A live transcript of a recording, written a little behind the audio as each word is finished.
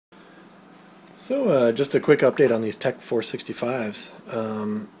So just a quick update on these Tech 465s.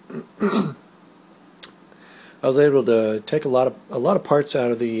 I was able to take a lot of parts out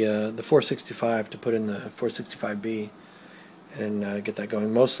of the 465 to put in the 465B and get that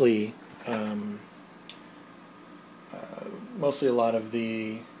going. Mostly a lot of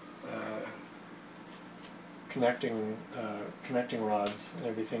the connecting rods and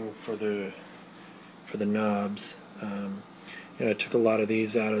everything for the knobs. I took a lot of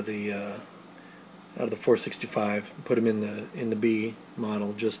these out of the 465 and put them in the B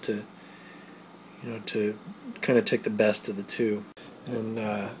model just to to kind of take the best of the two. And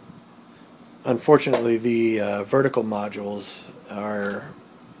unfortunately, the vertical modules are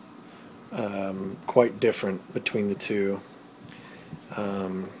quite different between the two.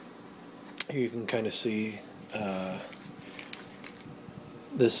 You can kind of see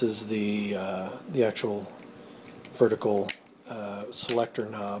this is the actual vertical selector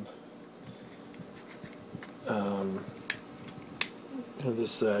knob.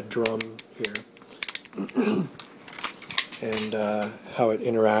 This drum here, and how it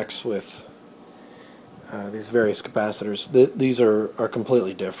interacts with these various capacitors. These are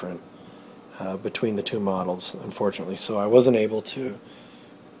completely different between the two models, unfortunately. So I wasn't able to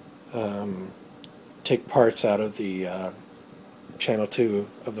take parts out of the channel 2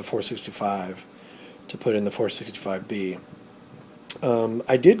 of the 465 to put in the 465B.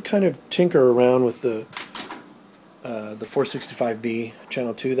 I did kind of tinker around with the 465B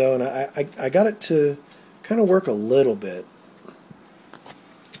channel 2 though, and I got it to kind of work a little bit.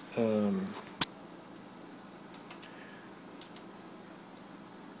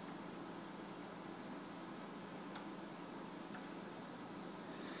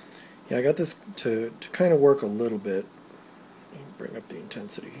 Yeah, I got this to kind of work a little bit. Bring up the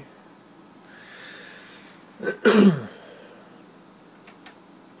intensity.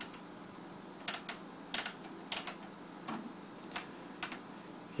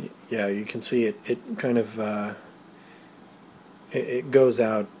 Yeah, you can see it kind of it goes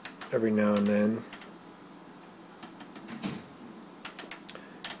out every now and then,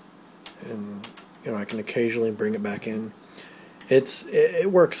 and I can occasionally bring it back in.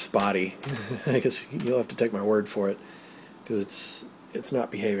 It works spotty. I guess you'll have to take my word for it, because it's not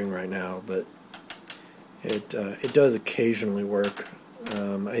behaving right now, but it does occasionally work.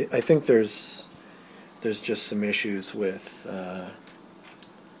 I think there's just some issues with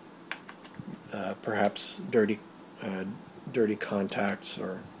perhaps dirty contacts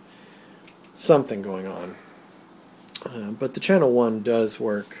or something going on. But the channel 1 does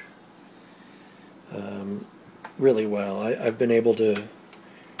work really well. I've been able to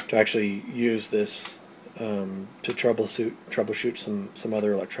actually use this to troubleshoot some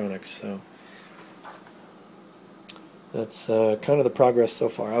other electronics. So that's kind of the progress so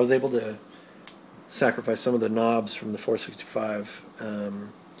far. I was able to sacrifice some of the knobs from the 465.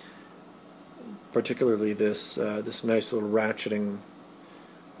 Particularly this nice little ratcheting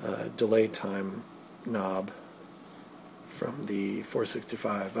delay time knob from the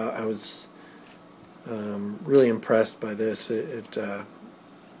 465. I was really impressed by this. It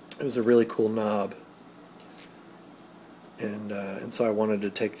was a really cool knob, and so I wanted to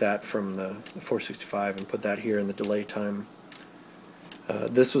take that from the 465 and put that here in the delay time.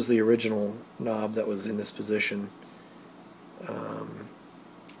 This was the original knob that was in this position.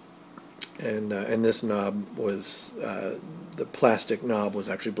 And this knob was, the plastic knob was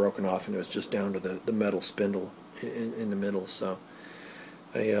actually broken off, and it was just down to the metal spindle in the middle. So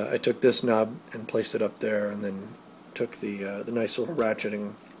I took this knob and placed it up there, and then took the nice little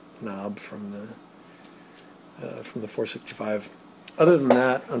ratcheting knob from the 465. Other than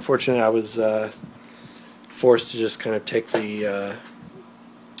that, unfortunately, I was forced to just kind of take the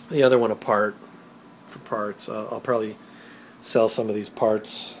other one apart for parts. I'll probably sell some of these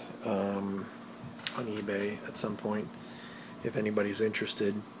parts on eBay at some point if anybody's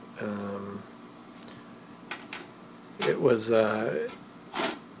interested. It was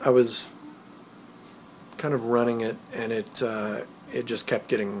I was kind of running it, and it just kept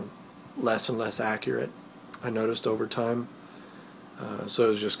getting less and less accurate, I noticed over time. So it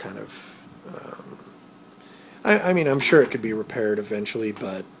was just kind of I mean, I'm sure it could be repaired eventually,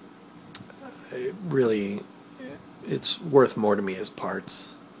 but it's worth more to me as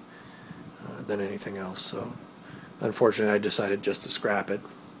parts than anything else. So unfortunately, I decided just to scrap it.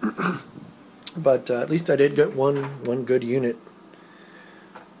 But at least I did get one good unit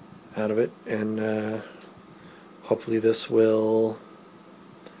out of it, and hopefully this will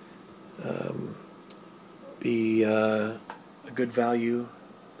be a good value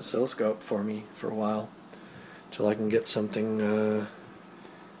oscilloscope for me for a while, till I can get something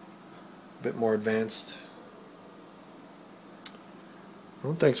a bit more advanced.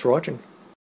 Well, thanks for watching.